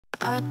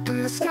Up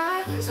in the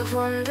skies of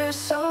wonder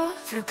soar.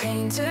 Through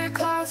painted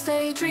clouds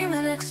they dream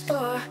and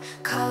explore.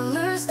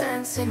 Colors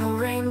dancing,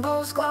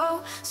 rainbows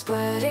glow,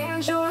 spreading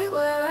joy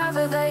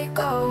wherever they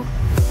go.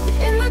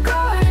 In the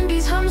garden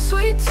bees hum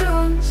sweet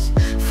tunes.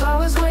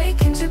 Flowers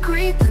waken to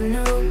greet the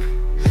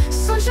noon.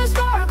 Sunshine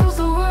sparkles,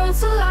 the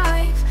world's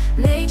alive.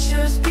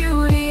 Nature's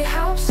beauty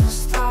helps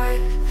us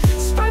thrive.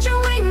 Spread your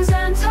wings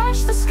and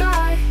touch the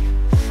sky.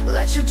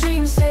 Let your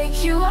dreams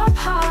take you up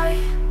high.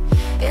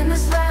 In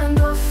this land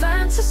of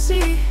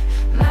fantasy,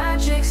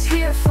 magic's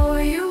here for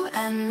you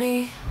and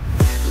me.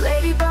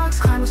 Ladybugs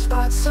climb with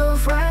spots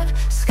of red,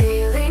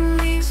 scaling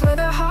leaves where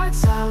their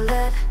hearts are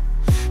led.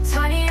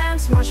 Tiny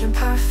ants march in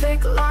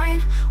perfect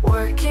line,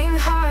 working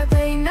hard,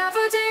 they never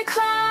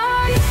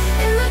decline.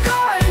 In the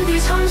garden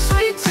bees hum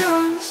sweet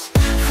tunes.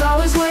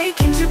 Flowers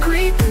waking to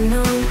greet the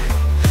noon.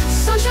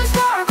 Sunshine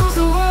sparkles,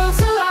 the world's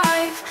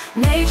alive.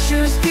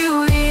 Nature's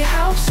beauty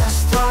helps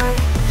us thrive.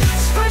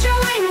 Spread your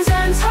wings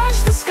and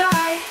touch the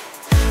sky.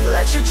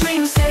 Let your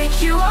dreams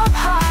take you up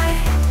high.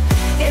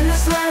 In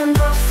this land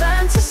of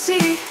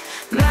fantasy,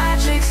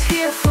 magic's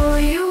here for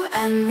you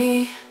and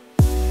me.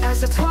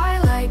 As the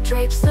twilight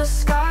drapes the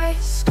sky,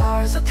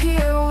 stars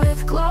appear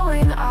with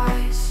glowing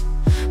eyes.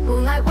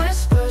 Moonlight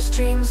whispers,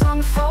 dreams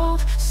unfold,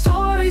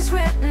 stories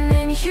written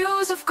in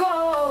hues of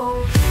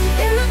gold.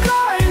 In the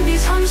garden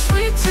bees hum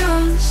sweet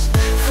tunes.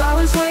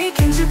 Flowers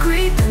waken to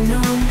greet the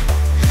noon.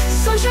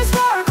 Sunshine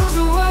sparkles,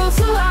 the world's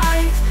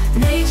alive.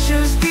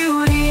 Nature's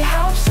beauty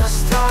helps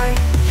us thrive.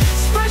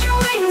 Spread your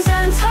wings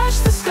and touch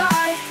the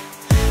sky.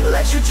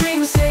 Let your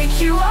dreams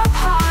take you up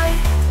high.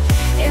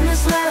 In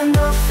this land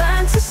of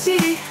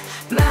fantasy,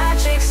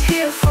 magic's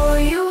here for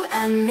you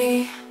and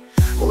me.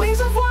 Wings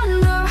of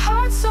wonder,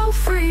 hearts so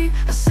free,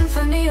 a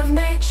symphony of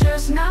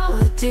nature's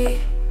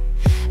melody.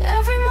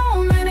 Every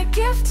moment a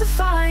gift to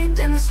find.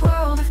 In this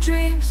world of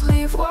dreams,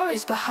 leave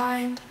worries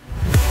behind.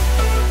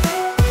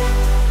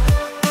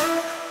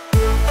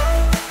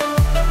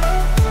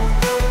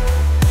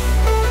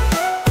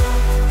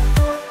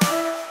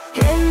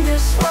 In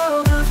this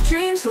world of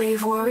dreams,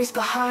 leave worries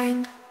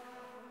behind.